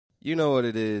You know what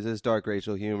it is. It's Dark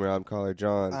Racial Humor. I'm Caller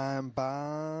John. I'm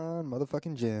Bon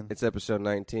motherfucking Jen. It's episode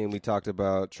 19. We talked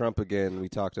about Trump again. We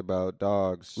talked about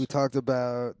dogs. We talked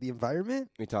about the environment.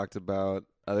 We talked about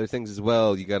other things as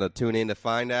well. You got to tune in to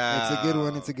find out. It's a good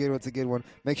one. It's a good one. It's a good one.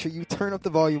 Make sure you turn up the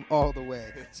volume all the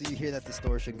way so you hear that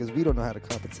distortion because we don't know how to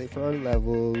compensate for our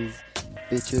levels,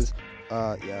 bitches.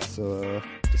 Yeah, so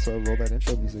just roll that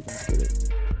intro music and let's get it.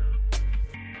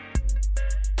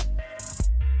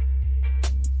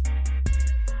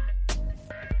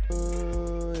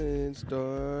 It's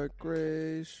dark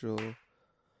racial.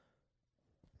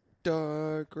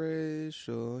 Dark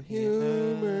racial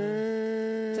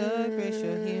humor. Dark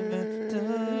racial humor.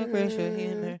 Dark racial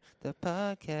humor. The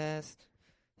podcast.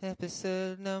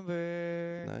 Episode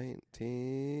number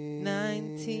 19.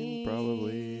 19.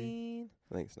 Probably.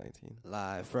 I think it's 19.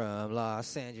 Live from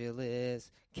Los Angeles,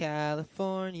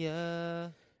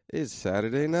 California. It's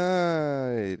Saturday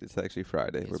night. It's actually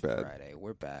Friday. It's We're back. Friday.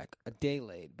 We're back. A day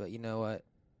late, but you know what?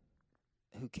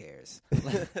 Who cares?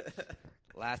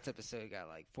 Last episode got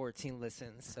like 14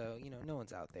 listens, so, no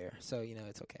one's out there. So,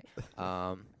 it's okay.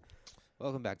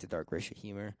 Welcome back to Dark Racial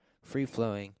Humor.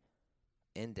 Free-flowing,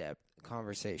 in-depth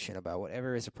conversation about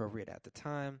whatever is appropriate at the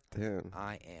time. Damn.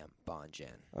 I am Bon Jen.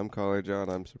 I'm Caller John.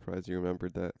 I'm surprised you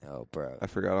remembered that. Oh, bro. I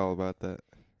forgot all about that.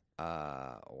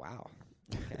 Wow.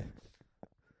 Okay.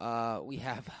 We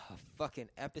have a fucking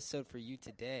episode for you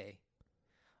today.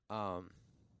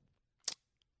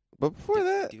 But before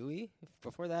that, Do we?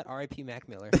 Before that, R.I.P. Mac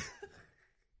Miller. I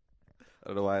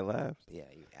don't know why I laughed. Yeah,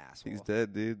 you asshole. He's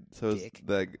dead, dude. So is Dick.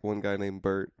 that one guy named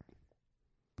Bert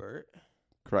Bert?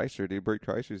 Kreischer, dude. Bert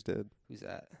Kreischer's dead. Who's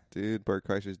that? Dude, Bert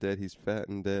Kreischer's dead. He's fat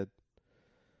and dead.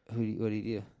 What did he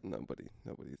do? Nobody.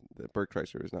 Bert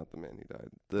Kreischer is not the man who died.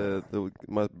 The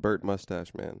Bert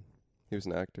Mustache Man. He was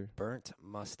an actor. Burnt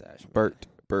mustache. Man.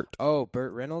 Bert. Oh,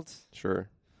 Burt Reynolds? Sure.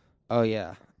 Oh,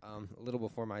 yeah. A little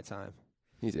before my time.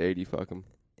 He's 80. Fuck him.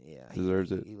 Yeah.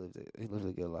 Deserves it. He lived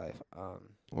a good life. Or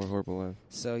a horrible life.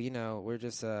 So, we're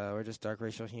just Dark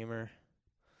Racial Humor.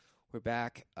 We're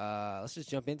back. Let's just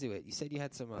jump into it. You said you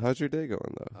had some... How's your day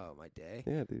going, though? Oh, my day?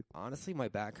 Yeah, dude. Honestly, my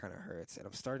back kind of hurts, and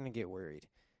I'm starting to get worried.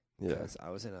 Yeah. Because I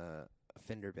was in a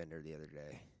fender bender the other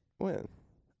day. When?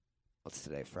 What's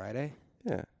today? Friday?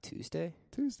 Yeah. Tuesday?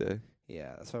 Tuesday.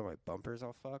 Yeah, that's why my bumper's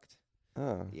all fucked.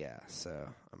 Oh. Yeah, so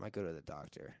I might go to the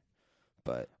doctor.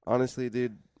 But Honestly,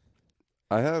 dude,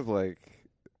 I have like,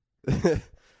 they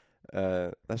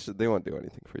won't do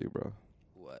anything for you, bro.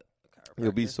 what?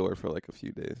 You'll be Chiropractor? sore for like a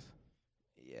few days,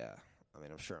 Yeah, I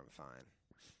mean, I'm sure I'm fine.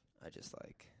 I just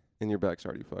and your back's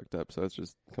already fucked up, so it's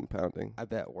just compounding. I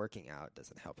bet working out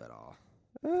doesn't help at all.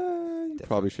 You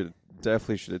definitely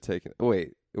should have taken.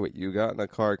 Wait, you got in a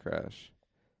car crash,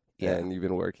 Yeah, and you've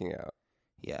been working out.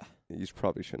 yeah, You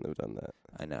probably shouldn't have done that.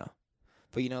 I know.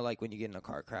 But like when you get in a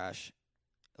car crash,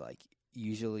 like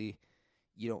usually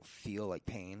you don't feel like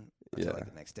pain until like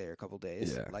the next day or a couple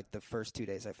days. Yeah. Like the first 2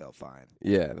 days I felt fine.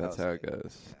 Yeah, That that's was how it like-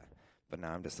 goes. Yeah. But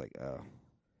now I'm just like, oh,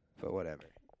 but whatever.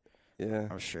 Yeah,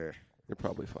 I'm sure. you're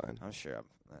probably fine. I'm sure.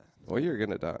 Well, you're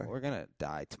gonna die We're gonna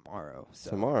die tomorrow. So.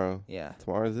 tomorrow. Yeah.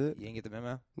 Tomorrow's it? You didn't get the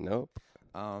memo? Nope.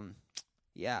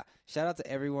 Yeah. Shout out to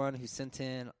everyone who sent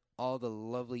in all the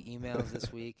lovely emails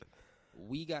this week.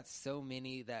 We got so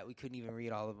many that we couldn't even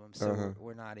read all of them, so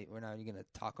we're not even gonna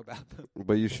talk about them.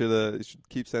 But you should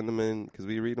keep sending them in because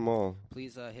we read them all.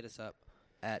 Please hit us up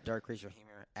at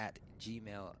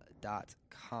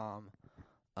darkracialhumor@gmail.com.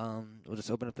 We'll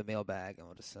just open up the mailbag and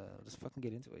we'll just fucking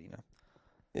get into it.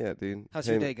 Yeah, dude. How's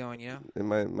Hey, your day going? And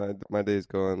my day's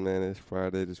going, man. It's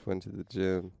Friday. Just went to the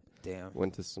gym. Damn.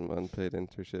 Went to some unpaid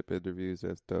internship interviews.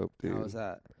 That's dope, dude. How was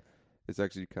that? It's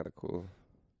actually kind of cool.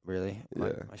 Really?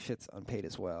 Yeah. My shit's unpaid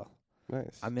as well.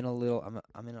 Nice. I'm in a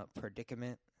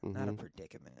predicament. Not a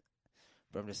predicament,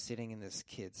 but I'm just sitting in this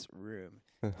kid's room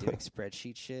doing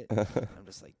spreadsheet shit. I'm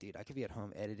just like, dude, I could be at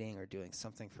home editing or doing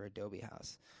something for Adobe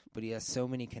House, but he has so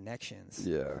many connections.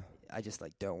 Yeah. I just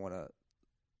don't want to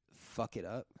fuck it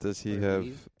up. Does he or have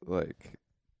leave.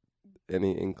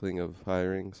 any inkling of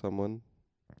hiring someone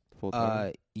full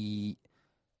time?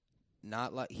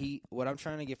 Not like what I'm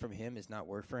trying to get from him is not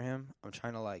work for him. I'm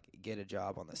trying to get a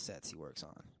job on the sets he works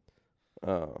on.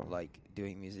 Oh.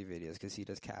 Doing music videos because he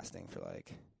does casting for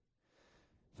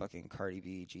fucking Cardi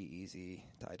B, G-Eazy,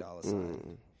 Ty Dolla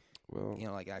 $ign. Well.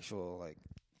 Actual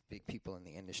big people in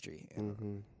the industry.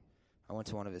 And I went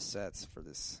to one of his sets for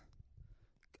this.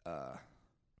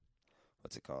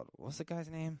 What's it called? What's the guy's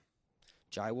name?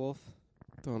 Jai Wolf.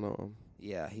 Don't know him.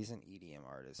 Yeah, he's an EDM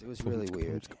artist. It was really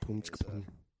weird.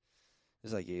 It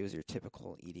was your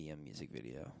typical EDM music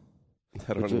video.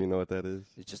 I don't Would you- even know what that is.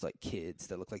 It's just like kids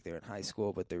that look like they're in high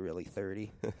school, but they're really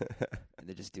 30, and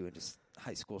they're just doing just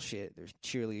high school shit. There's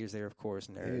cheerleaders there, of course,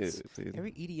 nerds. Ew, dude.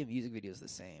 Every EDM music video is the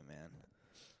same, man.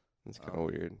 It's kind of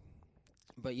weird.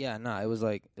 But yeah, it was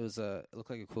like it looked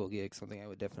like a cool gig, something I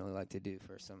would definitely like to do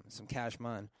for some cash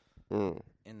money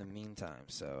in the meantime.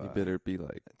 So You better be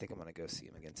like I think I'm gonna go see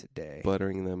him again today.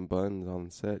 buttering them buns on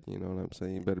set. You know what I'm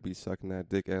saying? You better be sucking that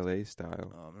dick LA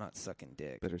style. I'm not sucking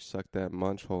dick. Better suck that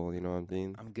munch hole. You know what I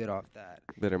mean? I'm good off that.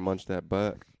 Better munch that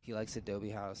butt. He likes Adobe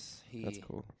House. That's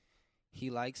cool. He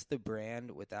likes the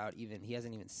brand without he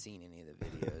hasn't even seen any of the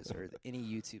videos or any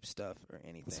YouTube stuff or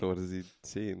anything. So what has he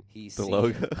seen? He's The seen,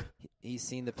 logo. He's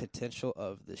seen the potential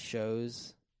of the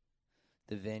shows,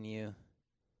 the venue,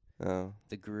 Oh.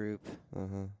 the group.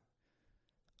 Uh-huh.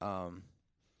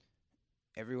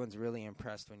 Everyone's really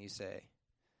impressed when you say,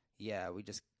 "Yeah, we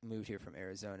just moved here from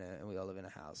Arizona and we all live in a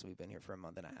house. We've been here for a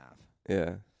month and a half."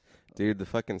 Yeah. Dude, the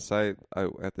fucking site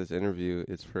at this interview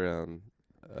is for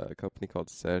a company called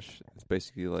Sesh. It's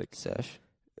basically like Sesh.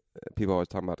 people always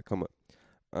talking about to come up.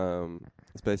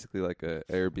 It's basically like a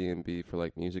Airbnb for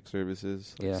like music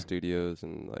services, like Yeah. studios,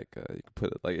 and like you could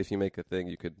put it, like if you make a thing,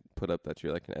 you could put up that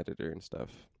you're like an editor and stuff,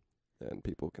 and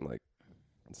people can like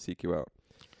seek you out.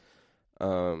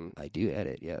 I do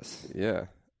edit, yes. Yeah.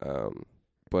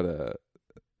 But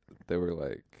they were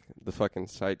like, the fucking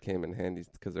site came in handy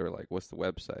because they were like, what's the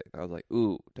website? I was like,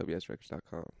 ooh,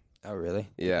 WSRecords.com. Oh, really?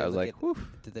 Yeah, I was like, whew,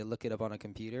 Did they look it up on a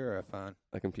computer or a phone?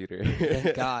 a computer.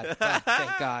 Thank God.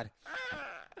 Thank God.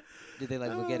 Did they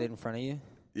like look at it in front of you?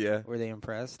 Yeah. Were they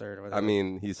impressed or? Were they I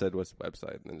mean, he said, what's the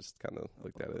website? And then just kind of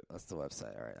looked at it. That's the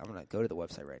website. All right, I'm gonna go to the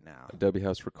website right now.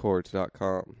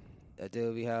 AdobeHouseRecords.com.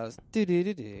 Adobe House.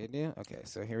 Okay,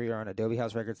 so here we are on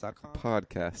AdobeHouseRecords.com.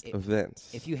 Podcast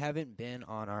events. If you haven't been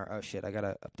on our I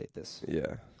gotta update this.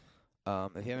 Yeah.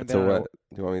 If you haven't So been on what?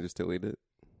 Do you want me to just delete it?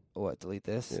 delete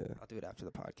this? Yeah. I'll do it after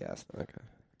the podcast. Okay.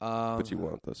 But you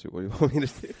won't, though. So what do you want me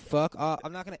to do? Fuck off!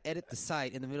 I'm not gonna edit the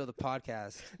site in the middle of the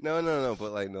podcast. No.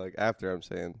 But like, no, like after I'm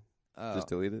saying, just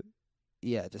delete it.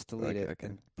 Yeah, just delete it Okay.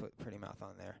 and put Pretty Mouth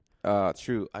on there.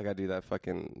 True. I gotta do that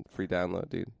fucking free download,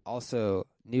 dude. Also,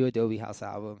 new Adobe House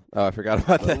album. Oh, I forgot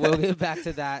about But that. we'll get back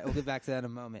to that. We'll get back to that in a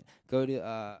moment. Go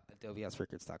to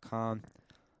AdobeHouseRecords.com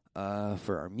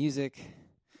for our music,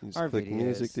 You just our click videos.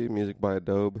 music, dude. Music by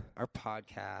Adobe. our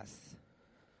podcasts.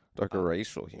 Darker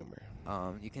racial humor.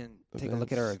 You can take a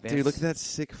look at our events. Dude, look at that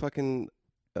sick fucking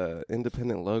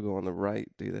independent logo on the right,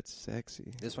 dude. That's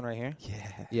sexy. This one right here?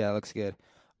 Yeah. Yeah, it looks good.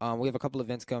 We have a couple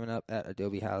events coming up at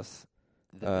Adobe House,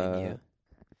 the venue.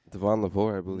 Devon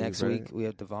Lavore, I believe. Next right? week, we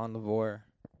have Devon Lavore.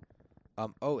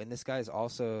 And this guy is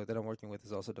also, that I'm working with,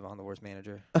 is also Devon Lavore's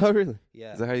manager. Oh, really?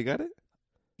 Yeah. Is that how you got it?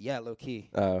 Yeah, low key.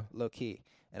 Oh. Low key.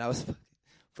 And I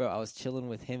was chilling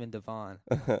with him and Devon.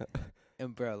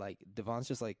 And bro, like, Devon's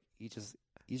just like,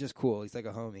 he's just cool. He's like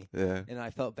a homie. Yeah. And I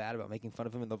felt bad about making fun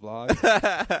of him in the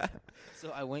vlog.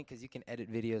 So I went, because you can edit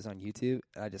videos on YouTube.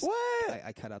 And I just, What?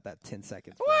 I cut out that 10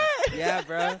 seconds. Bro. What? Yeah,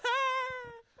 bro.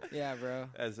 Yeah, bro.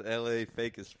 That's LA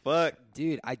fake as fuck.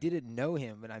 Dude, I didn't know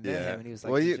him, and I met him, and he was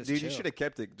like, well, he's you, just dude, you chill. should have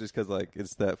kept it just because, like,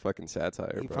 it's that fucking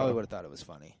satire, He bro. probably would have thought it was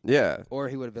funny. Yeah. Or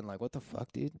he would have been like, what the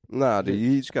fuck, dude? Nah, dude,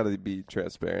 you just got to be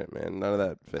transparent, man. None of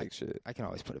that fake shit. I can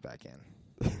always put it back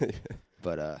in.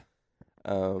 But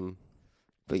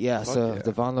yeah, Fuck so yeah.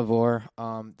 Devon Lavore.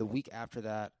 The week after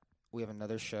that, we have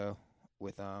another show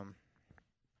with I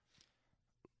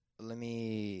want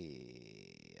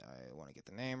to get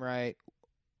the name right,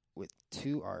 with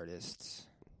two artists.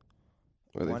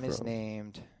 Where they One is from?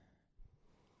 named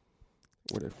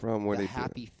Where they from? Where The they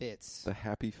Happy Fits. The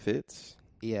Happy Fits?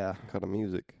 Yeah, What kind of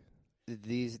music?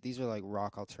 these are like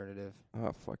rock alternative.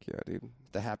 Oh, fuck yeah, dude.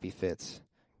 The Happy Fits.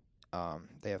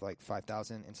 They have like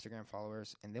 5,000 Instagram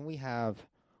followers, and then we have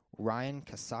Ryan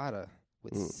Casada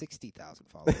with 60,000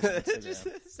 followers on Instagram. Just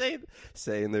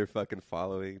saying they're fucking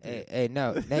following. Dude. Hey,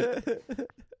 no.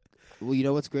 Well, you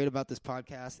know what's great about this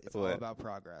podcast? It's all What? about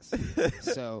progress.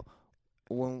 So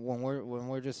when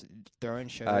we're just throwing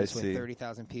shows I with see.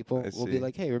 30,000 people, I we'll be see.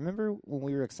 like, hey, remember when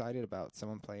we were excited about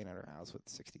someone playing at our house with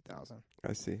 60,000?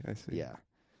 I see. Yeah,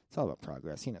 it's all about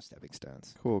progress. Stepping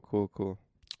stones. Cool.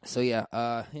 So yeah,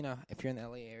 if you're in the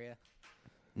LA area,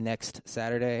 next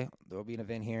Saturday there will be an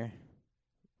event here,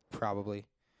 probably,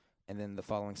 and then the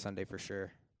following Sunday for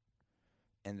sure,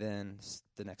 and then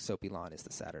the next Soapy Lawn is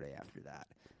the Saturday after that.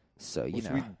 So Which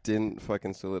we didn't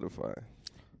fucking solidify.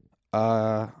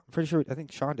 I'm pretty sure. I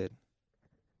think Sean did.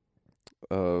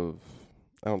 I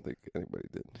don't think anybody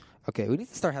did. Okay, we need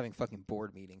to start having fucking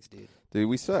board meetings, dude. Dude,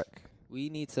 we suck. We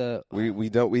need to We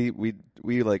don't we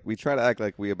try to act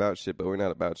like we about shit, but we're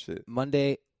not about shit.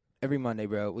 Monday. every Monday,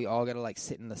 bro, we all gotta like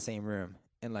sit in the same room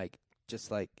and like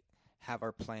just like have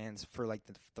our plans for like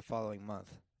the following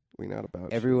month. We not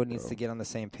about Everyone shit, needs bro. to get on the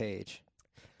same page,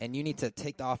 and you need to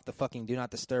take off the fucking do not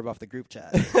disturb off the group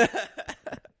chat.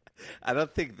 I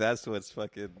don't think that's what's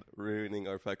fucking ruining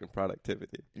our fucking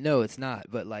productivity. No, it's not.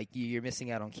 But like you're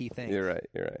missing out on key things. You're right.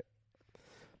 You're right.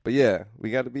 But yeah,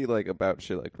 we got to be like about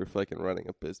shit like we're fucking running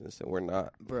a business, and we're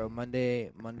not. Bro.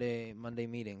 Monday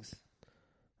meetings.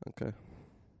 Okay.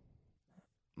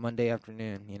 Monday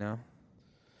afternoon. You know.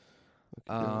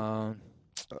 Okay.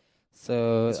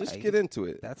 So Let's just get into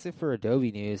it. That's it for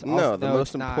Adobe news. No, Also, the no, most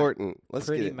it's not. important. Let's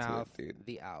Pretty get into Mouth, it, dude.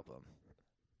 the album.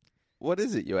 What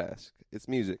is it, you ask? It's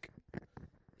music.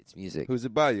 It's music. Who's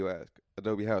it by, you ask?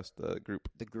 Adobe House, the group.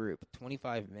 The group.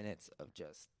 25 minutes of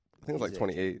just. I think it's like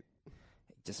music. 28.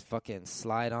 Just fucking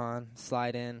slide on,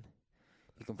 slide in.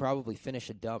 You can probably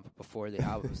finish a dump before the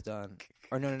album's done.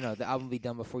 Or no, the album will be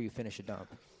done before you finish a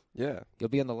dump. Yeah. You'll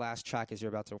be on the last track as you're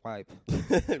about to wipe.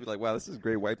 Be like, wow, this is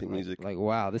great wiping music. Like,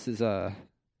 wow, this is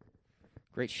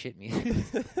great shit music.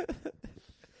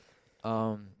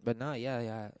 But no,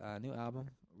 yeah, new album,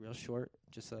 real short.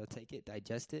 Just take it,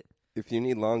 digest it. If you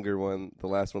need longer one, the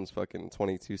last one's fucking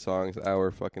 22 songs,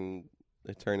 hour fucking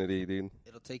eternity, dude.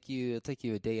 It'll take you a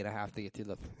day and a half to get through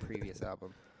the previous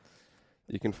album.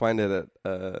 You can find it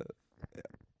at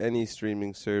any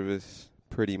streaming service,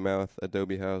 Pretty Mouth,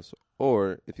 Adobe House,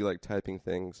 or if you like typing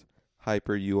things,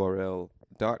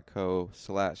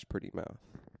 hyperurl.co/prettymouth.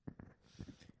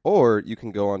 Or you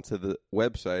can go onto the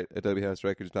website,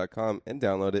 adobehouserecords.com, and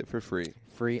download it for free.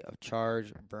 Free of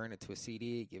charge. Burn it to a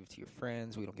CD. Give it to your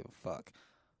friends. We don't give a fuck.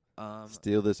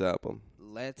 Steal this album.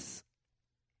 Let's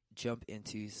jump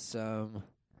into some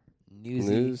news.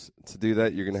 News. To do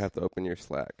that, you're going to have to open your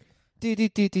Slack. What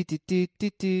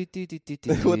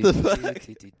What the fuck?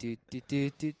 Is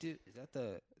that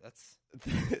that's the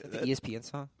ESPN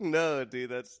song? No,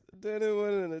 dude, that's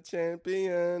one a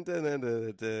champion.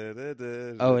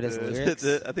 Oh, it has lyrics?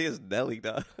 I think it's Nelly,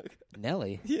 dog.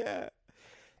 Nelly? Yeah.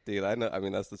 Dude, I know. I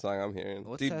mean, that's the song I'm hearing.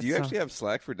 What's Dude, that do you song? actually have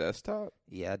Slack for desktop?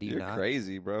 Yeah, do you You're not?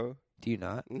 crazy, bro. Do you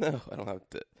not? No, I don't have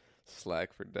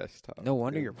Slack for desktop. No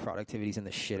wonder dude. your productivity's in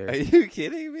the Are shitter. you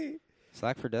kidding me?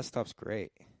 Slack for desktop's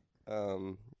great.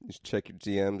 Just check your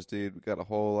GMs, dude. We got a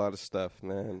whole lot of stuff,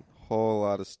 man. Whole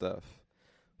lot of stuff.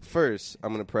 First,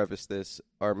 I'm gonna preface this.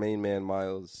 Our main man,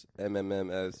 Miles,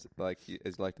 MMM, as you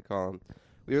like to call him.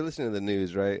 We were listening to the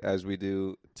news, right? As we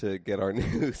do to get our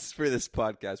news for this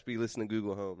podcast. We listen to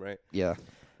Google Home, right? Yeah.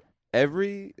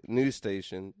 Every news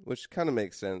station, which kind of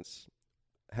makes sense,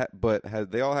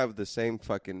 they all have the same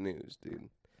fucking news, dude.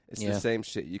 It's Yeah. the same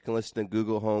shit. You can listen to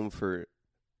Google Home for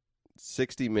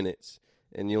 60 minutes,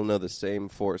 and you'll know the same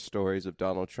 4 stories of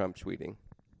Donald Trump tweeting.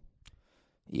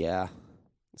 Yeah.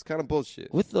 It's kind of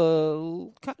bullshit. With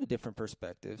kind of different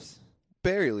perspectives.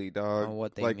 Barely, dog. On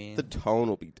what they like, mean. the tone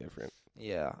will be different.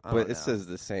 Yeah. I But don't it know. says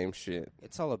the same shit.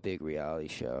 It's all a big reality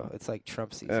show. It's like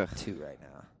Trump season Ugh. 2 right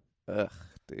now. Ugh,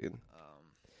 dude.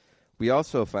 We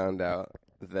also found out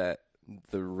that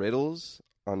the riddles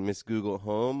on Miss Google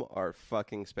Home are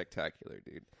fucking spectacular,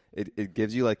 dude. It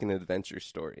gives you like an adventure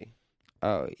story.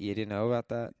 Oh, you didn't know about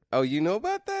that? Oh, you know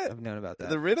about that? I've known about that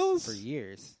The riddles? for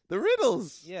years. The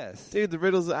riddles. Yes. Dude, the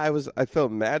riddles, I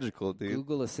felt magical, dude.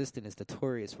 Google Assistant is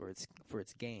notorious for its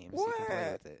games. You can play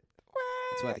What? with it.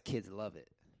 That's why the kids love it.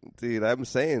 Dude, I'm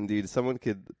saying, dude, someone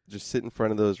could just sit in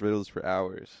front of those riddles for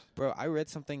hours. Bro, I read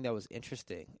something that was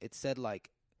interesting. It said like,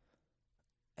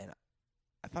 and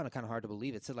I found it kind of hard to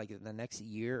believe. It said like in the next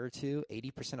year or two,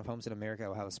 80% of homes in America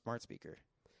will have a smart speaker.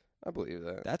 I believe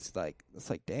that. That's like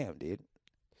damn, dude.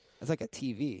 That's like a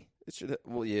TV. It should.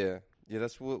 Well, yeah,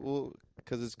 that's what. Well,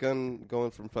 because it's going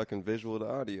from fucking visual to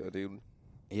audio, dude.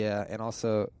 Yeah, and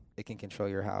also it can control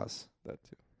your house. That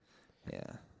too.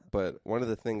 Yeah. But one of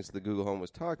the things the Google Home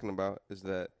was talking about is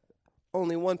that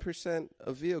only 1%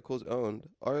 of vehicles owned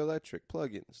are electric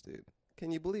plug-ins, dude.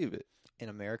 Can you believe it? In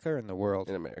America or in the world?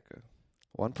 In America.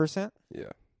 1%? Yeah.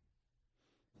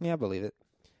 Yeah, I believe it.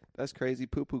 That's crazy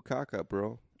poo-poo caca,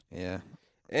 bro. Yeah.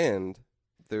 And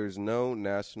there's no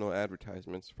national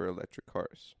advertisements for electric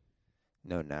cars.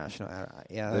 No national.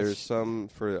 Yeah. There's some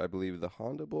for, I believe, the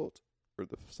Honda Bolt or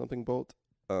the something Bolt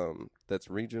that's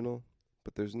regional.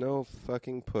 But there's no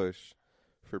fucking push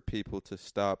for people to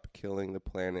stop killing the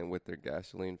planet with their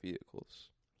gasoline vehicles.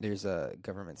 There's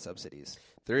government subsidies.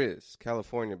 There is.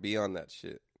 California beyond that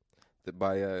shit. That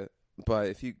by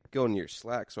if you go in your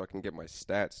Slack so I can get my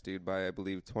stats, dude, by I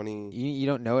believe 20... You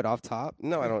don't know it off top?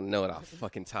 No, I don't know it off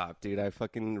fucking top, dude. I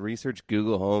fucking researched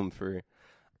Google Home for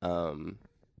I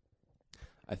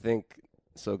think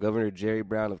So Governor Jerry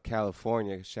Brown of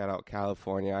California, shout out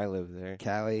California, I live there.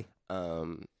 Cali.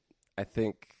 I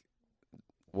think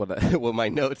what my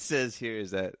note says here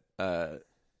is that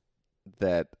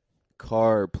that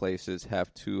car places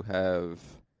have to have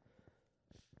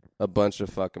a bunch of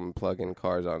fucking plug-in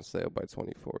cars on sale by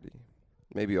 2040.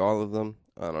 Maybe all of them.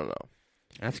 I don't know.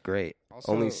 That's great.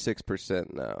 Also, Only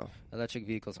 6% now. electric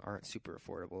vehicles aren't super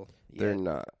affordable. They're yet.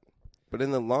 not. But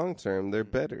in the long term, they're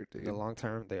better, In dude. the long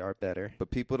term, they are better. But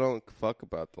people don't fuck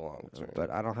about the long term. But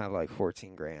I don't have like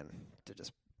 14 grand to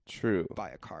just True. buy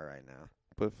a car right now.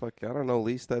 But fuck, I don't know,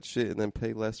 lease that shit and then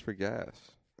pay less for gas.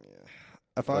 Yeah.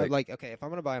 If I if I'm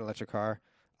gonna buy an electric car,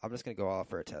 I'm just gonna go all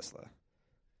for a Tesla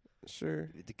Sure.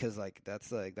 because that's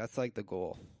the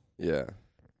goal. Yeah.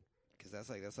 Because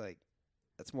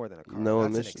that's more than a car. No That's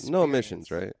an emissions. No emissions,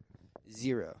 experience. right?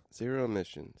 Zero. Zero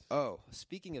emissions. Oh,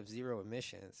 speaking of zero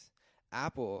emissions,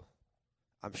 Apple,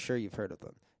 I'm sure you've heard of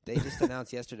them. They just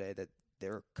announced yesterday that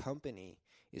their company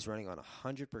is running on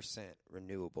 100%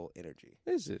 renewable energy.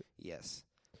 Is it? Yes.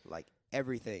 Like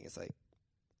everything is like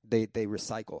they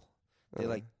recycle. They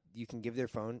like you can give your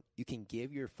phone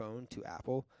to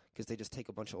Apple because they just take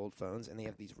a bunch of old phones and they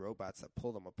have these robots that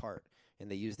pull them apart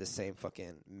and they use the same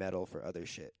fucking metal for other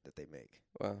shit that they make.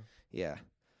 Wow. Yeah.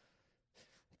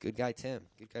 Good guy Tim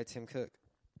Cook.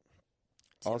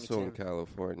 Also in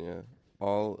California,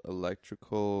 all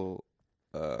electrical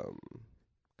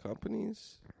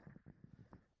companies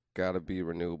gotta be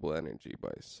renewable energy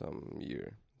by some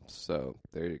year. So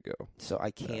there you go. So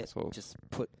I can't Asshole. just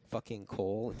put fucking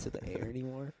coal into the air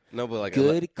anymore. No, but like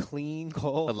Good, clean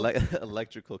coal.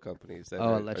 electrical companies that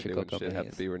electrical are doing shit have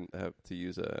companies. have to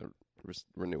use a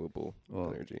renewable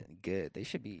energy. Good. They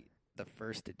should be the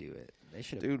first to do it. They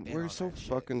should. Dude, we're so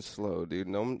fucking slow, dude.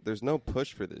 No, there's no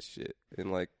push for this shit.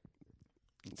 And like,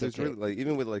 there's okay. really, like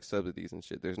even with like subsidies and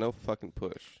shit, there's no fucking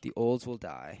push. The olds will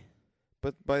die,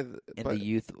 But and the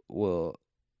youth will.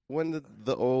 when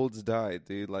the olds die,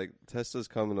 dude, like Tesla's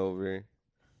coming over,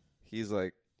 he's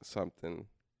like something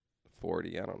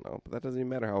 40, I don't know, but that doesn't even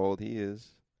matter how old he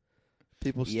is.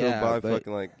 People still Yeah, buy but-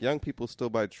 fucking like young people still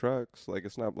buy trucks. Like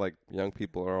it's not like young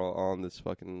people are all on this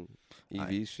fucking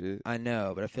EV shit. I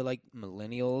know, but I feel like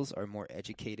millennials are more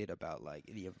educated about like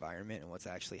the environment and what's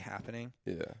actually happening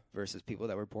Yeah, versus people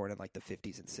that were born in like the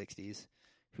 50s and 60s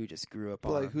who just grew up but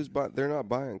on. like who's buying? They're not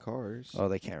buying cars. Oh,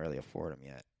 they can't really afford them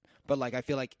yet. But like I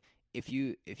feel like if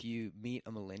you meet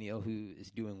a millennial who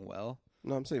is doing well,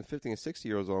 No, I'm saying 50 and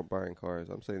 60-year-olds aren't buying cars.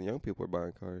 I'm saying young people are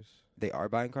buying cars. they are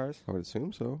buying cars. I would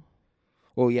assume so.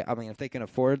 Well, yeah, I mean, if they can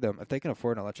afford them, if they can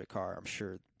afford an electric car, I'm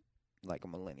sure, like a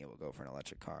millennial will go for an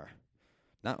electric car.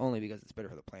 Not only because it's better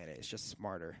for the planet, it's just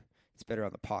smarter. It's better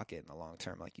on the pocket in the long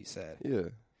term, like you said. Yeah.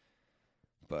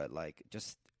 But like,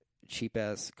 just cheap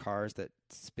ass cars that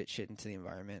spit shit into the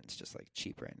environment, it's just like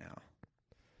cheap right now.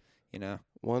 You know,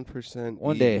 1%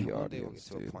 one day EV we'll get audience,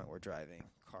 to a dude. point where driving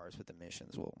cars with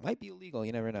emissions might be illegal.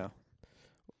 You never know.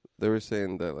 They were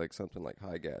saying that like something like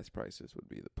high gas prices would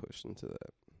be the push into that.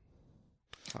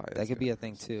 That could be a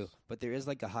thing too. But there is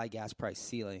like a high gas price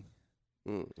ceiling.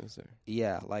 Is there?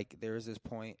 Yeah, like there was this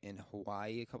point in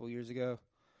Hawaii a couple years ago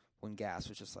when gas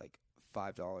was just like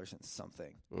 $5 and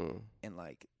something, and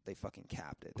like they fucking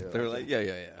capped it. They're like, yeah.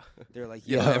 they're like,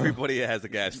 Yeah, yo, everybody has a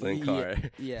gasoline car.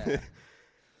 yeah.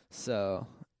 So,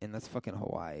 and that's fucking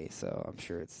Hawaii. So I'm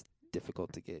sure it's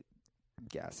difficult to get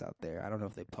gas out there. I don't know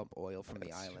if they pump oil from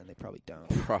the island. They probably don't.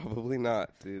 Probably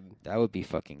not, dude. That would be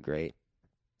fucking great.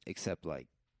 Except like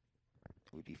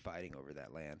we'd be fighting over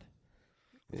that land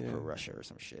for Russia or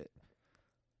some shit.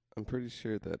 I'm pretty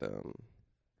sure that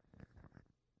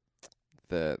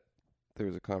that there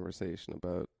was a conversation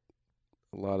about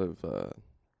a lot of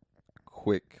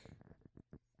quick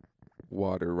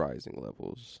water rising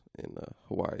levels in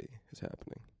Hawaii is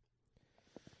happening.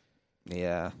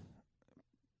 Yeah.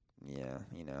 Yeah,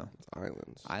 you know. It's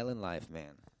islands. Island life,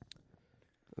 man.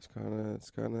 It's kind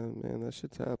of, man, that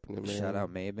shit's happening, man. Shout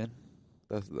out Mabin.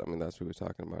 That's who was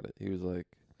talking about it. He was like,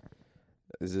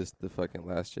 is this the fucking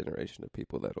last generation of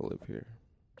people that'll live here?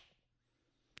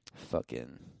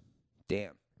 Fucking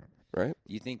damn. Right?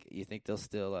 You think they'll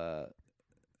still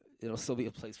it'll still be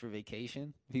a place for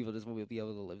vacation? People just won't be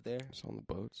able to live there? Just on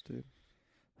the boats, dude.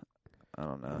 I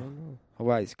don't I know. don't know.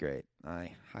 Hawaii's great.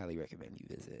 I highly recommend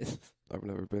you visit. I've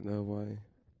never been to Hawaii.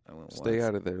 I went Stay once.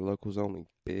 out of there. Locals only,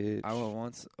 bitch. I went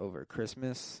once over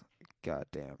Christmas. God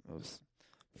damn, it was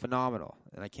phenomenal.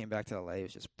 And I came back to LA. It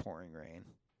was just pouring rain.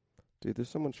 Dude, there's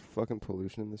so much fucking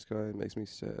pollution in the sky. It makes me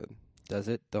sad. Does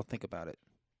it? Don't think about it.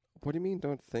 What do you mean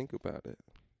don't think about it?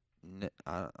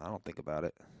 I don't think about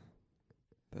it.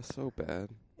 That's so bad.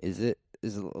 Is it?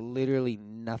 is literally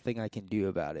nothing I can do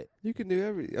about it. You can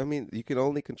do I mean, you can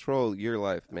only control your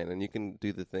life, man, and you can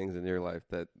do the things in your life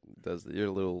that does your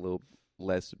little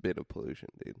less bit of pollution,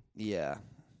 dude. Yeah.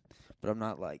 But I'm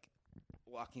not like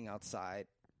walking outside,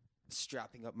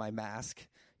 strapping up my mask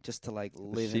just to like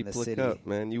live in the Look city. up,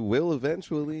 man. You will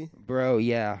eventually, Bro,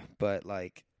 yeah, but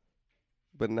like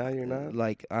but now you're not.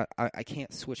 like I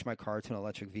can't switch my car to an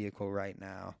electric vehicle right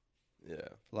now. Yeah.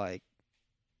 Like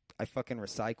I fucking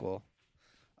recycle.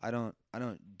 I don't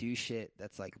do shit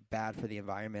that's like bad for the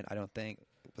environment, I don't think,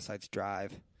 besides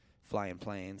drive, fly in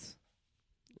planes.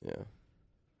 Yeah.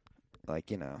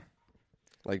 Like, you know.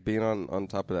 Like being on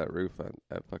top of that roof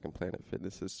at fucking Planet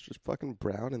Fitness is just fucking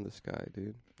brown in the sky,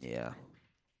 dude. Yeah.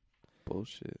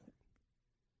 Bullshit.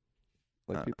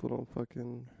 Like people don't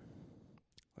fucking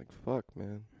like fuck,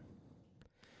 man.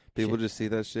 People just see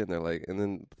that shit and they're like, and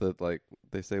then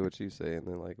they say what you say and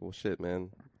they're like, well, shit, man,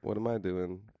 what am I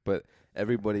doing? But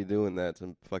everybody doing that's a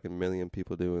fucking million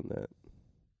people doing that.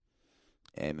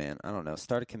 Hey, man, I don't know.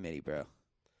 Start a committee, bro.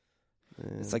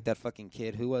 Man. It's like that fucking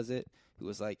kid. Who was it? Who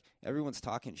was like, everyone's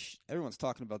talking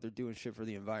about they're doing shit for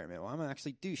the environment. Well, I'm gonna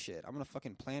actually do shit. I'm gonna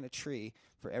fucking plant a tree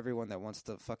for everyone that wants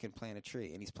to fucking plant a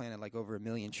tree. And he's planted like over 1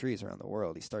 million trees around the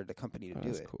world. He started a company to do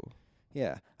it. That's cool.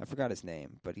 Yeah, I forgot his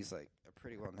name, but he's like a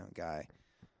pretty well-known guy.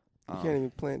 You can't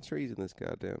even plant trees in this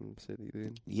goddamn city,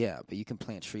 dude. Yeah, but you can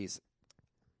plant trees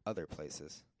other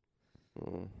places.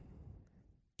 Mm.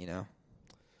 You know?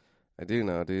 I do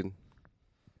know, dude.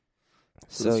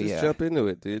 So let's yeah. just jump into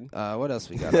it, dude. What else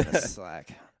we got on the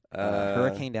Slack?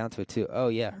 Hurricane down to a 2. Oh,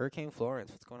 yeah, Hurricane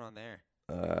Florence. What's going on there?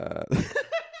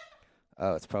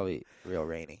 Oh, it's probably real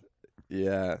rainy.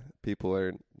 Yeah,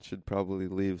 people should probably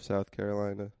leave South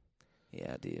Carolina.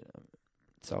 Yeah, dude.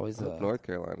 It's always I hope North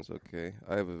Carolina's okay.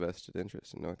 I have a vested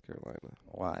interest in North Carolina.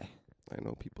 Why? I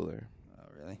know people there. Oh,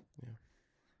 really? Yeah.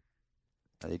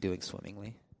 Are they doing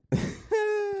swimmingly? Is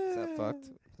that fucked?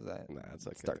 Is that Nah, it's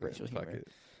okay. dark racial Fuck humor? it.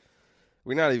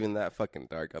 We're not even that fucking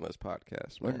dark on this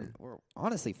podcast, We're, man. we're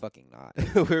honestly fucking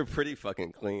not. We're pretty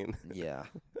fucking clean. Yeah.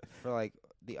 For like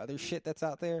the other shit that's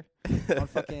out there on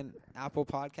fucking Apple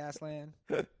Podcast land.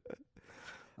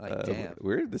 Like, damn.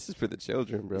 This is for the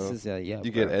children, bro. This is, yeah.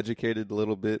 You get educated a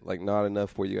little bit, like not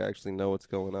enough where you actually know what's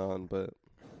going on, but.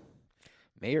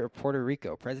 Mayor of Puerto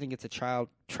Rico. President gets a trial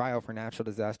for natural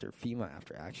disaster. FEMA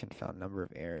after action found number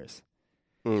of errors.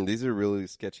 These are really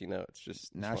sketchy notes.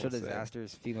 Just Natural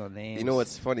disasters, FEMA names. You know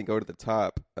what's funny? Go to the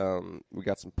top. We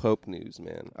got some Pope news,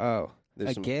 man. Oh,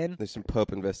 There's some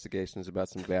Pope investigations about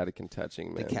some Vatican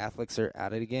touching, man. The Catholics are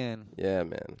at it again. Yeah,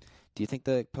 man. Do you think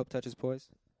the Pope touches boys?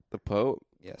 The Pope?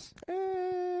 Yes.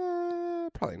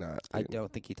 Probably not. Dude. I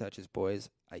don't think he touches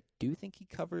boys. I do think he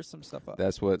covers some stuff up.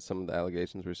 That's what some of the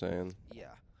allegations were saying.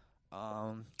 Yeah.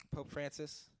 Pope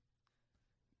Francis.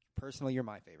 Personally, you're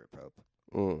my favorite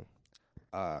Pope.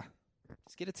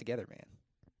 Just get it together, man.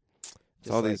 It's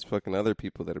all these fucking other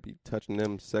people that are be touching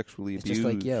them sexually it's abused.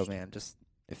 just like, yo, man, just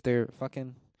if they're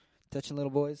fucking touching little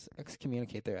boys,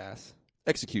 excommunicate their ass.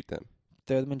 Execute them.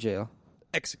 Throw them in jail.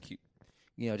 Execute.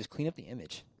 You know, just clean up the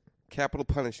image. Capital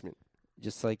punishment.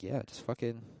 Just like, yeah, just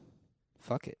fucking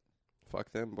fuck it.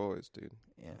 Fuck them boys, dude.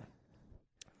 Yeah.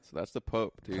 So that's the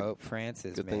Pope, dude. Pope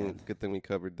Francis, good thing we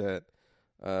covered that.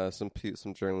 Some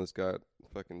journalists got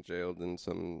fucking jailed in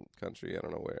some country. I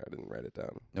don't know where. I didn't write it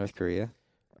down. North Korea?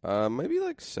 Maybe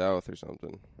like South or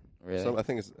something. Really? I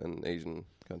think it's an Asian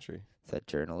country. It's that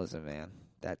journalism, man.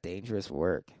 That dangerous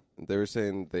work. They were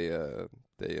saying they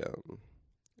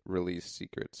released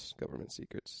secrets, government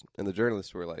secrets, and the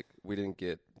journalists were like, "We didn't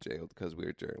get jailed because we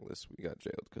were journalists. We got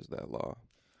jailed because of that law."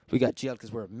 We got jailed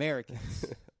because we're Americans.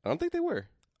 I don't think they were.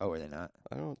 Oh, were they not?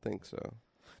 I don't think so.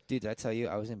 Dude, did I tell you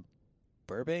I was in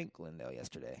Burbank, Glendale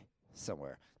yesterday,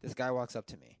 somewhere. This guy walks up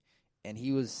to me, and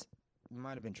he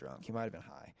might have been drunk. He might have been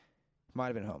high. Might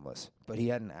have been homeless, but he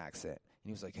had an accent. And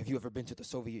he was like, "Have you ever been to the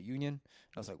Soviet Union?"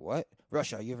 And I was like, "What?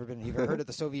 Russia? You ever heard of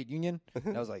the Soviet Union?"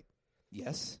 And I was like,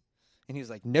 "Yes." And he was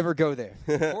like, "Never go there.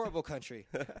 Horrible country.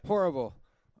 Horrible."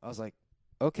 I was like,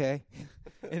 "Okay."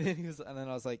 And then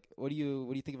I was like, "What do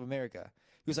you think of America?"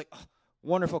 He was like, "Oh,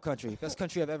 wonderful country. Best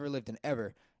country I've ever lived in,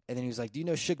 ever." And then he was like, "Do you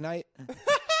know Suge Knight?"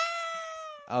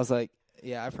 I was like,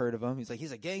 "Yeah, I've heard of him." He's like,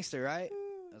 "He's a gangster, right?"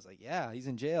 I was like, "Yeah, he's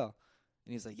in jail."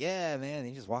 And he's like, "Yeah, man." And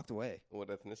he just walked away. What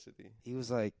ethnicity? He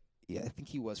was like, yeah, I think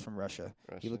he was from Russia.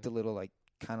 Russia. He looked a little like,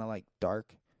 kind of like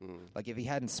dark. Mm. Like if he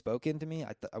hadn't spoken to me,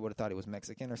 I would have thought he was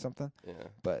Mexican or something. Yeah.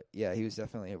 But yeah, he was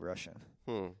definitely a Russian.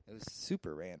 Hmm. It was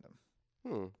super random.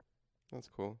 Hmm. That's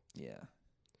cool. Yeah.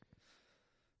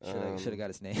 Should have got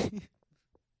his name.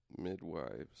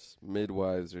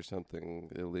 Midwives or something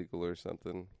illegal or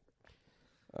something.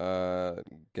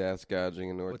 Gas gouging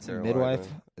in North What's a Carolina. midwife?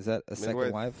 Is that a second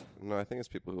Midwife? wife? No, I think it's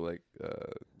people who like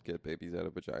get babies out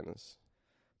of vaginas.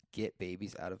 Get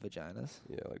babies out of vaginas?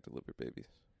 Yeah, like deliver babies.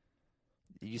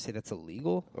 Did you say that's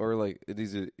illegal? Or like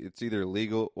it's either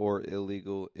legal or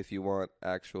illegal. If you want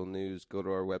actual news, go to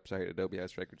our website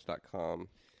adobehouserecords.com.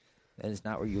 That is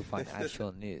not where you'll find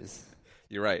actual news.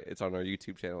 You're right. It's on our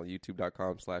YouTube channel,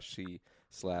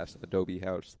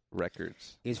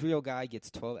 youtube.com/she/AdobeHouseRecords. Israel guy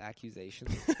gets 12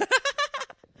 accusations.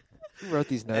 Who wrote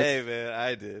these notes? Hey man,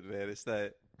 I did, man. It's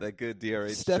that good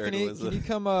DRH Stephanie, journalism. can you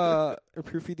come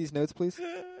proofread these notes, please?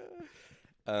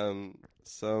 I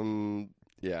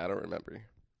don't remember.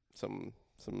 Some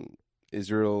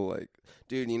Israel, like,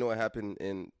 dude, you know what happened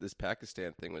in this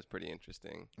Pakistan thing was pretty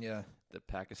interesting. Yeah. The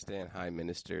Pakistan High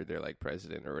Minister, their like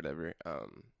president or whatever,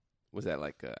 was at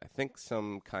like I think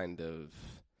some kind of,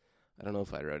 I don't know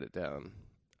if I wrote it down,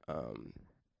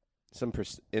 some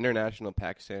international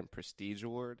Pakistan prestige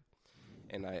award,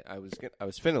 and I was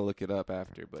finna look it up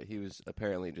after, but he was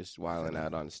apparently just wilding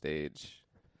out on stage,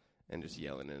 and just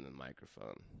yelling in the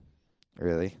microphone.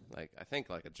 Really? Like, I think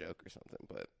like a joke or something,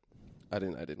 but I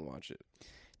didn't watch it.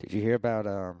 Did you hear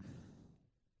about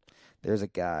there's a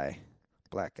guy,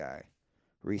 black guy,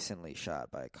 recently shot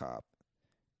by a cop,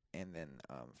 and then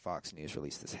Fox News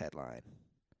released this headline.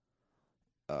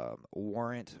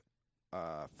 Warrant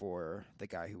for the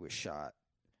guy who was shot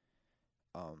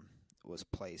was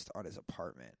placed on his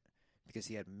apartment because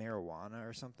he had marijuana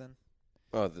or something.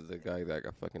 Oh, the guy that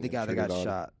got fucking The guy that got intruded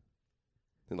on, shot.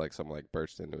 and like some like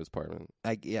burst into his apartment.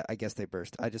 I guess they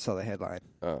burst. I just saw the headline.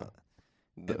 So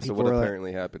people what were like-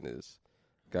 apparently happened is,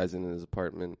 guys in his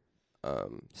apartment,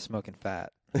 Smoking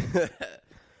fat.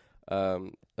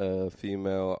 a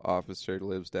female officer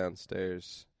lives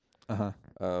downstairs. Uh-huh.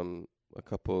 A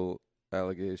couple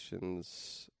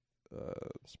allegations,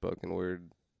 spoken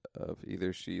word of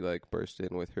either she like burst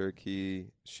in with her key.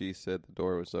 She said the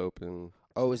door was open.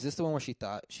 Oh, is this the one where she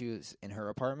thought she was in her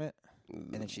apartment?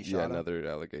 And then she shot him? another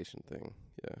allegation thing.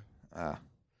 Yeah.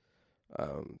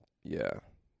 Yeah.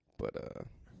 But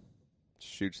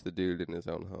shoots the dude in his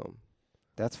own home.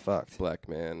 That's fucked. Black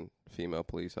man, female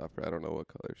police officer. I don't know what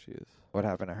color she is. What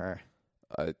happened to her?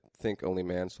 I think only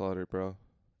manslaughter, bro.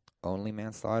 Only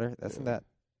manslaughter? Isn't that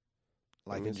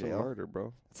life in it's a jail? murder,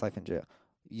 bro. It's life in jail.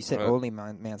 You said Right. only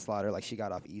manslaughter, like she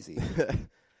got off easy.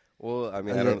 Well, I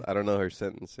mean, Okay. I don't know her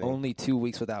sentencing. Only 2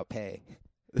 weeks without pay.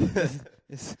 Well,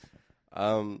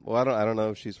 I don't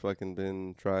know if she's fucking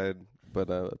been tried, but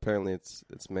apparently it's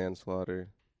manslaughter.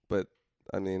 But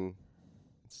I mean,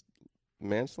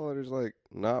 manslaughter's like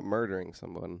not murdering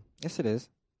someone. Yes, it is.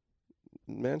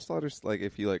 Manslaughter's like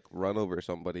if you like run over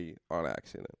somebody on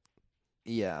accident.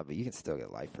 Yeah, but you can still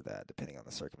get life for that, depending on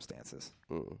the circumstances.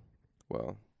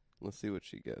 Well, let's see what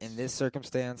she gets. In this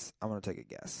circumstance, I'm going to take a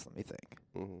guess. Let me think.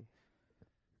 Mm-hmm.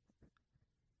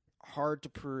 Hard to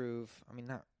prove. I mean,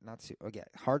 not too. Okay,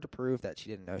 hard to prove that she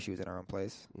didn't know she was in her own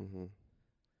place. Mm-hmm.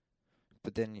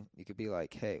 But then you could be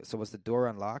like, hey, so was the door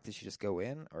unlocked? Did she just go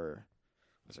in? Or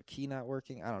was her key not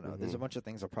working? I don't know. There's a Mhm. bunch of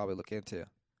things I'll probably look into.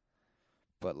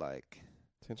 But, like,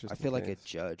 It's interesting. I feel like a case.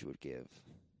 judge would give.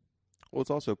 Well, it's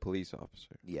also a police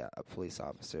officer. Yeah, a police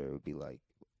officer would be like,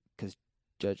 because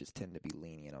judges tend to be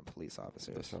lenient on police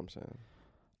officers. That's what I'm saying.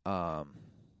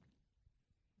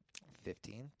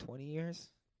 15, 20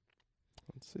 years?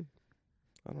 Let's see.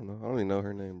 I don't know. I don't even know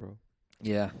her name, bro.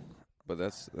 Yeah. But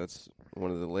that's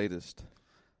one of the latest.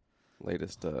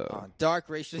 Dark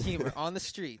racial humor on the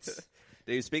streets.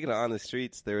 Dude, speaking of on the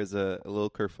streets, there was a little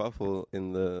kerfuffle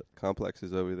in the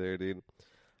complexes over there, dude.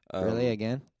 Really,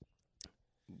 again?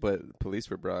 But police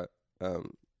were brought.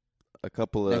 A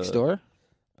couple of Next door?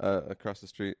 across the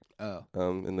street. Oh.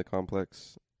 In the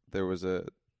complex, there was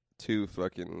two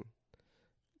fucking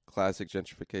classic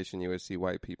gentrification USC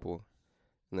white people,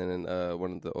 and then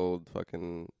one of the old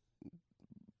fucking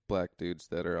black dudes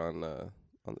that are on the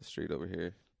street over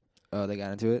here. Oh, they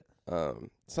got into it?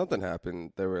 Something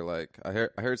happened. They were like, I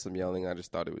heard some yelling. I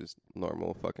just thought it was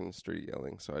normal fucking street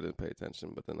yelling, so I didn't pay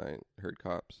attention. But then I heard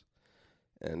cops,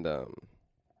 and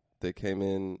they came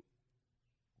in.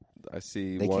 I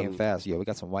see They one came fast. Yo, we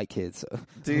got some white kids. So.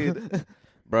 dude,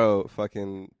 bro,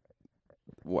 fucking.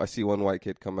 I see one white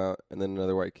kid come out, and then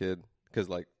another white kid, because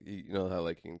like you know how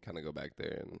like you can kind of go back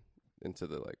there and into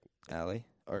the like Alley?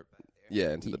 Or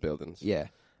into the buildings. Yeah.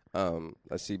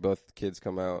 I see both kids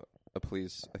come out.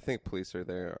 I think police are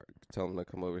there. Tell them to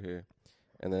come over here,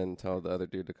 and then tell the other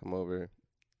dude to come over,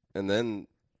 and then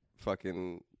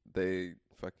they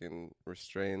fucking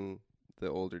restrain the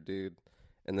older dude,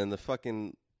 and then the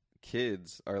fucking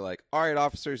kids are like, "All right,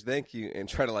 officers, thank you," and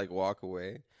try to like walk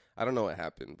away. I don't know what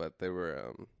happened, but they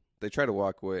were they try to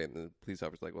walk away, and the police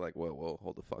officer's like, whoa,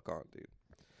 hold the fuck on, dude.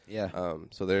 Yeah.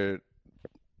 So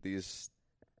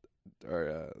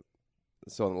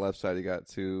so on the left side, you got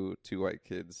two white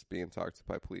kids being talked to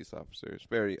by police officers,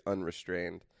 very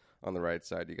unrestrained. On the right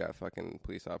side, you got fucking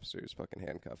police officers fucking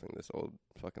handcuffing this old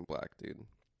fucking black dude.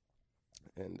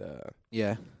 And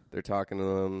Yeah. they're talking to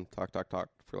them, talk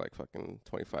for like fucking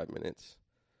 25 minutes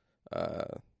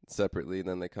separately.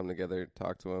 Then they come together,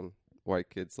 talk to him. White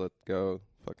kids let go.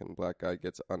 Fucking black guy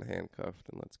gets unhandcuffed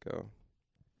and let's go.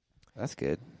 That's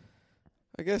good.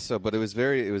 I guess so, but it was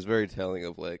very telling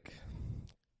of like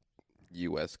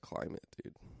U.S. climate,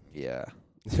 dude. Yeah.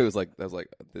 It was like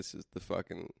this is the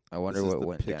fucking. I wonder this is what the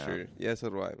went picture. down. Yeah,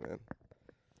 so do I, man.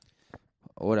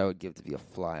 What I would give to be a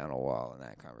fly on a wall in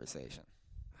that conversation.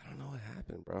 I don't know what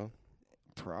happened, bro.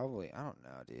 Probably. I don't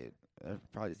know, dude. They're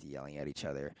probably just yelling at each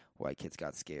other. White kids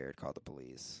got scared, called the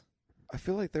police. I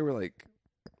feel like they were like,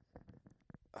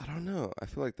 I don't know. I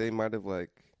feel like they might have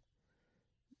like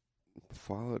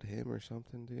followed him or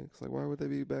something, dude. It's like, why would they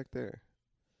be back there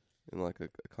in like a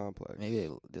complex? Maybe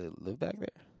they live back there?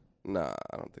 Nah,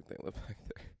 I don't think they live back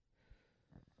there.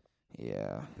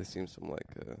 Yeah. They seem some like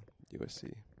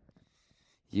USC.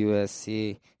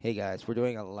 USC. Hey, guys, we're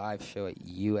doing a live show at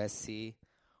USC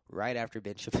right after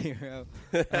Ben Shapiro.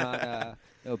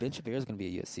 No, Ben Shapiro's going to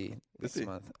be at USC this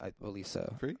month. I believe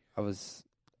so. Free?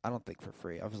 I don't think for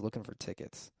free. I was looking for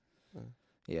tickets. Oh.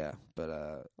 Yeah,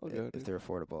 but if they're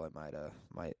affordable, I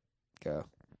might go.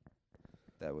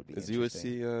 That would be Is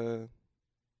interesting. USC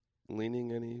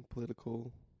leaning any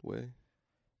political way?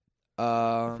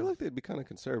 I I feel like they'd be kind of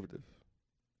conservative.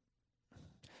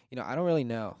 I don't really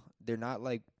know. They're not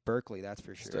like Berkeley, that's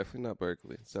for It's sure. definitely not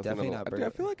Berkeley. It's Definitely not I Berkeley.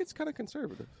 feel like it's kind of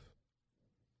conservative.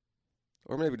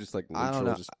 Or maybe just like neutral. I don't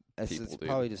know. Just It's people, dude.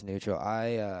 probably just neutral.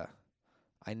 I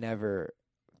never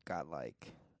got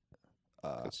like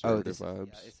Conservative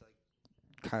vibes. Yeah, it's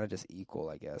like kind of just equal,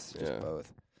 I guess. Just Yeah.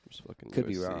 both. Just fucking Could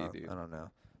be USC, wrong. dude. I don't know.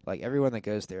 Like everyone that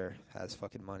goes there has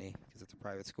fucking money because it's a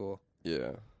private school,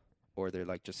 Yeah. or they're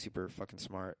like just super fucking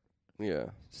smart.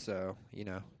 Yeah. So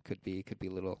could be a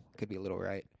little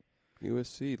right.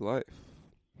 USC life.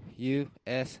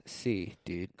 USC,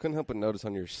 dude. Couldn't help but notice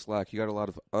on your Slack, you got a lot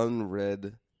of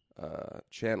unread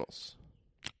channels.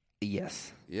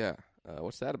 Yes. Yeah.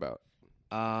 What's that about?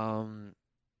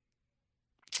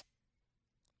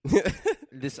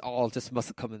 This all just must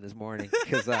have come in this morning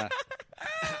because I'm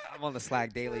on the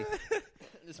Slack daily.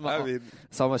 This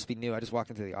all must be new. I just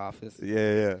walked into the office.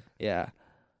 Yeah. Yeah.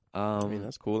 I mean,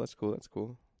 that's cool.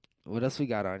 What else we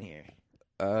got on here?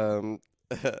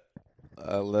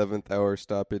 11th hour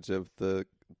stoppage of the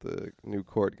new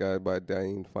court guy by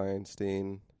Dianne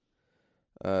Feinstein.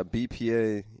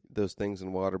 BPA, those things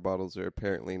in water bottles are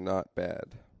apparently not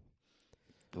bad.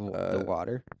 The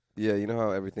water? Yeah, you know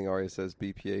how everything always says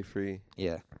BPA free?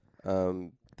 Yeah.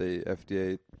 The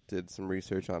FDA did some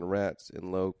research on rats,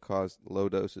 and low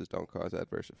doses don't cause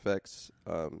adverse effects.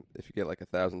 If you get like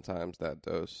 1,000 times that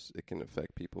dose, it can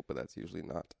affect people, but that's usually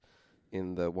not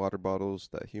in the water bottles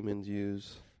that humans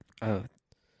use. Oh,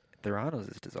 Theranos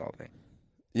is dissolving.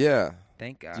 Yeah.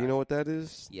 Thank God. Do you know what that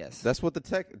is? Yes. That's what the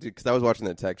tech, dude, because I was watching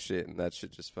the tech shit, and that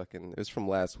shit just fucking, it was from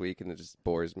last week, and it just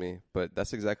bores me. But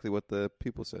that's exactly what the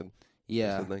people said.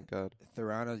 Yeah. So thank God.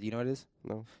 Theranos, you know what it is?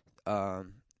 No.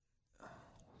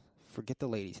 Forget the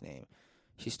lady's name.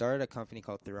 She started a company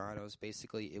called Theranos.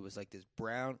 Basically, it was like this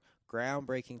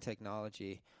groundbreaking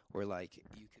technology where like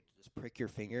you could just prick your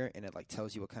finger and it like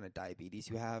tells you what kind of diabetes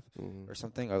you have or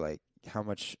something, or like how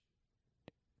much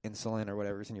insulin or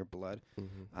whatever is in your blood.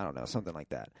 I don't know, something like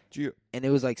that. And it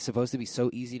was like supposed to be so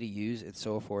easy to use and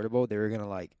so affordable. They were gonna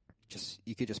like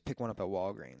you could just pick one up at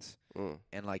Walgreens,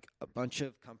 and like a bunch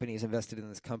of companies invested in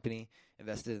this company, and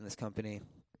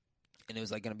it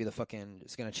was like gonna be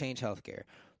it's gonna change healthcare.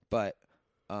 But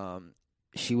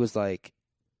she was like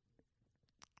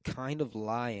kind of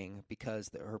lying because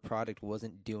her product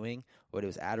wasn't doing what it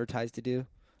was advertised to do.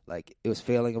 Like it was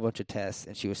failing a bunch of tests,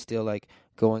 and she was still like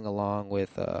going along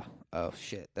with oh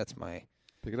shit, that's my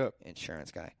Pick it up.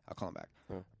 insurance guy. I'll call him back.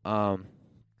 Oh.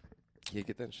 Yeah,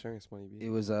 get that insurance money. It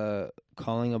was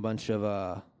calling a bunch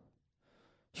of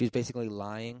she was basically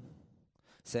lying,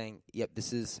 saying, "Yep,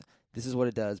 this is what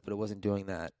it does," but it wasn't doing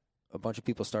that. A bunch of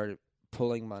people started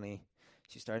pulling money.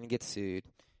 She's starting to get sued.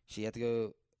 She had to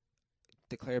go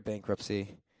declare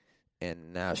bankruptcy,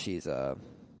 and now she's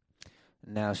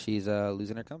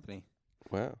losing her company.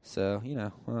 Wow. So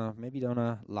maybe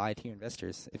don't lie to your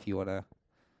investors if you want to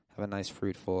have a nice,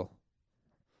 fruitful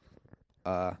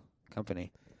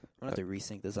company. I'm gonna have to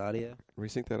resync this audio.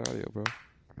 Resync that audio, bro.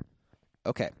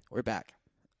 Okay, we're back.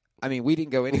 I mean, we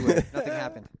didn't go anywhere. Nothing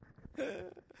happened.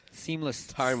 Seamless.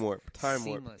 Time warp.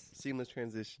 Seamless. Seamless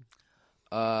transition.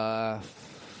 Uh,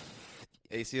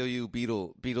 ACLU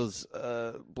Beatles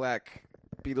black.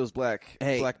 Beatles black.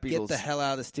 hey, Black Beatles. get the hell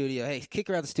out of the studio. Hey, kick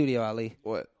her out of the studio, Ali.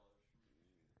 What?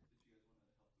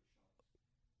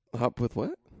 Hop with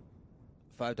what?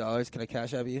 $5. Can I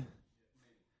cash out you?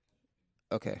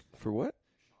 Okay. For what?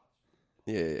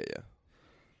 Yeah.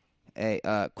 Hey,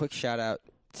 quick shout out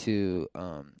to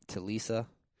Lisa,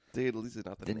 Dude, at least it's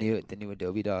not the new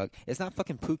Adobe dog. It's not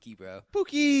fucking Pookie, bro.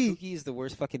 Pookie. Pookie is the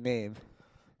worst fucking name.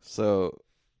 So,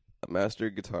 a master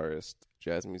guitarist,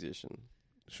 jazz musician,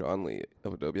 Sean Lee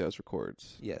of Adobe House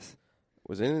Records, Yes.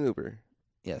 was in an Uber.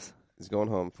 Yes. He's going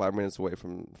home 5 minutes away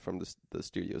from the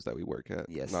studios that we work at.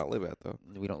 Yes. Not live at, though.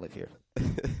 We don't live here.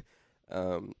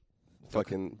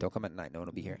 Fucking Don't come at night. No one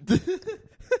will be here.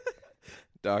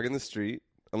 dog in the street.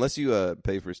 Unless you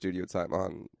pay for studio time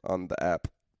on the app.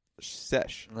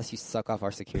 Sesh. Unless you suck off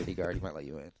our security guard, he might let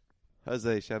you in.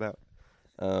 Jose, shout out.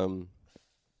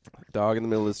 Dog in the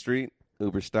middle of the street.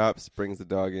 Uber stops, brings the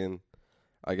dog in.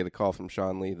 I get a call from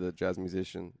Sean Lee, the jazz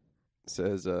musician.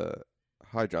 Says,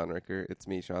 hi, John Ricker. It's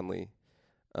me, Sean Lee.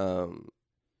 I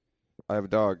have a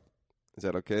dog. Is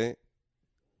that okay?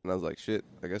 And I was like, shit,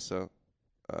 I guess so.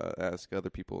 Ask other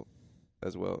people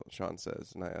as well, Sean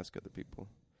says. And I ask other people.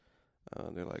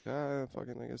 They're like,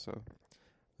 fucking, I guess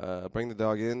so. Bring the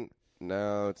dog in.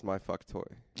 Now it's my fuck toy.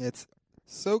 It's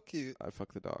so cute. I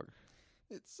fuck the dog.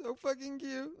 It's so fucking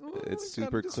cute. Oh, It's I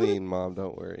super just clean, Mom.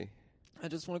 Don't worry. I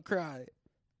just want to cry.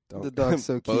 Don't. The dog's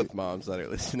so cute. Both moms that are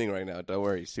listening right now, don't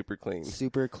worry. Super clean.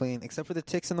 Super clean, except for the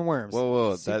ticks and the worms.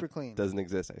 Whoa. Super That clean. doesn't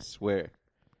exist, I swear.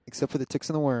 Except for the ticks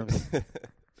and the worms,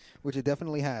 which it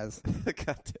definitely has God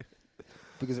damn.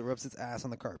 because it rubs its ass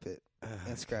on the carpet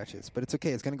and scratches. But it's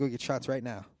okay. It's gonna go get shots right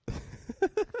now,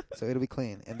 so it'll be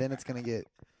clean. And then it's gonna get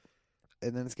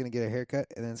a haircut,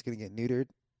 and then it's gonna get neutered.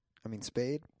 I mean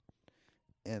spayed.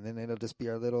 And then it'll just be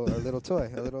our little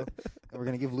toy. And we're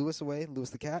gonna give Lewis away.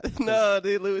 Lewis the cat. No,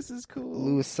 dude, Lewis is cool.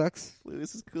 Lewis sucks.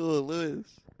 Lewis is cool. Lewis.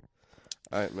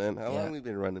 All right, man. How Yeah. long we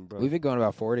been running, bro? We've been going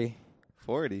about 40.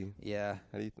 40. Yeah.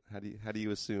 How do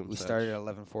you assume? We such? started at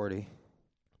 11:40.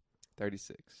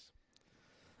 36.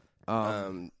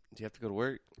 Um, Do you have to go to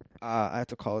work? I have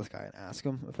to call this guy and ask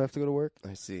him if I have to go to work.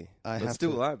 I see. I Let's have do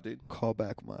to it live, dude. call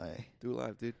back my. Do it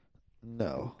live, dude.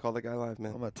 No. Call that guy live,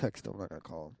 man. I'm gonna text him. I'm not gonna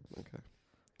call him. Okay.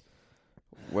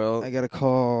 Well, I gotta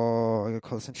call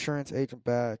this insurance agent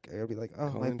back. I gotta be like, oh,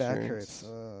 Call my back insurance.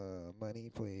 hurts. Money,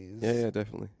 please. yeah,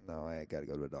 definitely. No, I gotta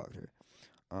go to a doctor.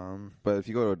 But if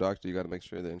you go to a doctor, you got to make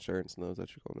sure the insurance knows that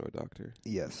you're going to a doctor.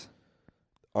 Yes.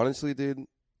 Honestly, dude,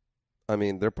 I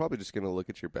mean, they're probably just going to look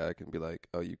at your back and be like,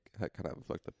 oh, you kind of have a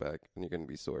fucked up back, and you're going to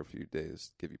be sore a few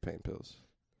days, give you pain pills.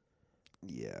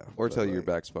 Yeah. Or but, tell you your like,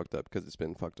 back's fucked up because it's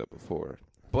been fucked up before.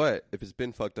 But if it's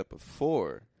been fucked up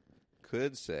before,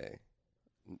 could say,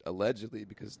 allegedly,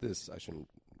 because I shouldn't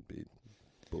be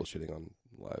bullshitting on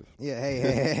live. Yeah.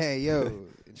 Hey, yo,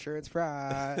 insurance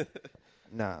fraud.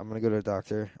 Nah, I'm gonna go to a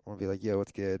doctor. I'm gonna be like, yo,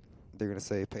 what's good? They're gonna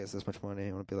say, pay us this much money.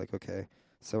 I'm gonna be like, okay,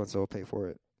 so and so will pay for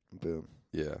it. Boom,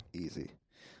 Yeah. easy.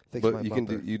 Fix But my you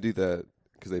bumper. can do that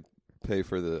because they pay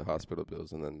for the hospital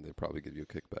bills, and then they probably give you a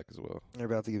kickback as well. They're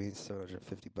about to give me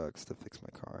 $750 to fix my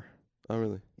car. Oh,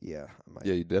 really? Yeah, I might.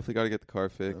 Yeah, you definitely got to get the car I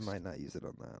fixed. might not use it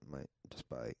on that. I might just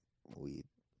buy weed.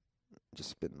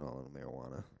 Just spend it all on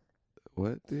marijuana.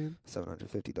 What, dude?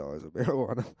 $750 of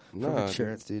marijuana from Nah,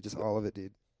 insurance, dude. Just all of it,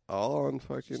 dude. all on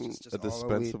fucking Just a all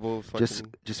on weed. dispensable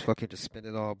fucking. Just spend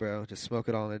it all, bro. Just smoke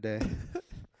it all in a day.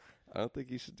 I don't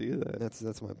think you should do that.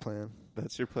 That's my plan.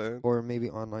 That's your plan. Or maybe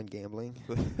online gambling.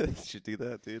 You should do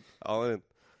that, dude. All in,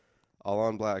 all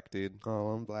on black, dude. Oh,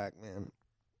 I'm black, man.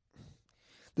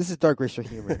 This is Dark Racial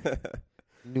Humor.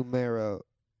 Numero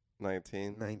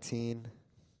 19. 19.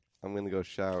 I'm gonna go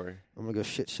shower. I'm gonna go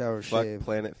shit, shower, Fuck shave.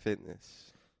 Planet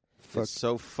Fitness. Fuck. It's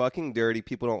so fucking dirty.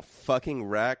 People don't fucking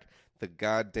rack the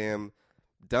goddamn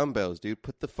dumbbells, dude.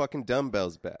 Put the fucking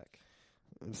dumbbells back.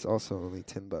 It's also only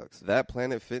 $10. That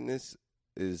Planet Fitness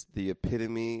is the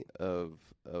epitome of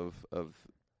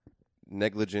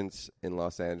negligence in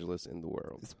Los Angeles in the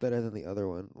world. It's better than the other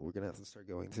one. We're gonna have to start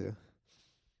going to.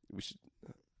 We should.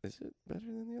 Is it better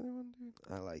than the other one, dude?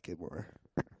 I like it more.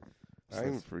 I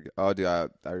even forget. Oh, dude, I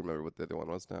remember what the other one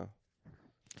was now.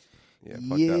 Yeah, fuck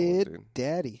that Yeah, one, dude.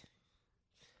 daddy.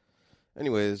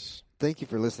 Anyways, Thank you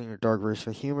for listening to Dark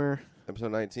Racial Humor.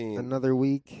 episode 19. Another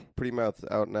week. Pretty Mouth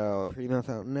out now. Pretty much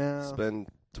out now. Spend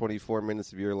 24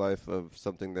 minutes of your life of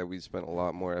something that we spent a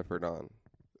lot more effort on.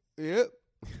 Yep.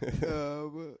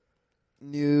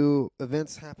 New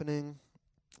events happening.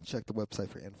 Check the website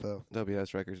for info.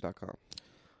 WSRecords.com.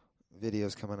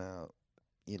 Videos coming out.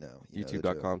 you know the drill.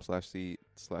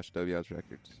 YouTube.com/C/WOz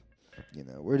Records. You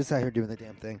know, we're just out here doing the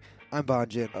damn thing. I'm Bon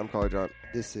Jin. I'm Caller John.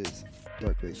 This is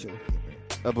Dark Racial Humor.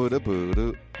 A boo da boo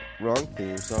doo. Wrong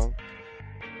theme song.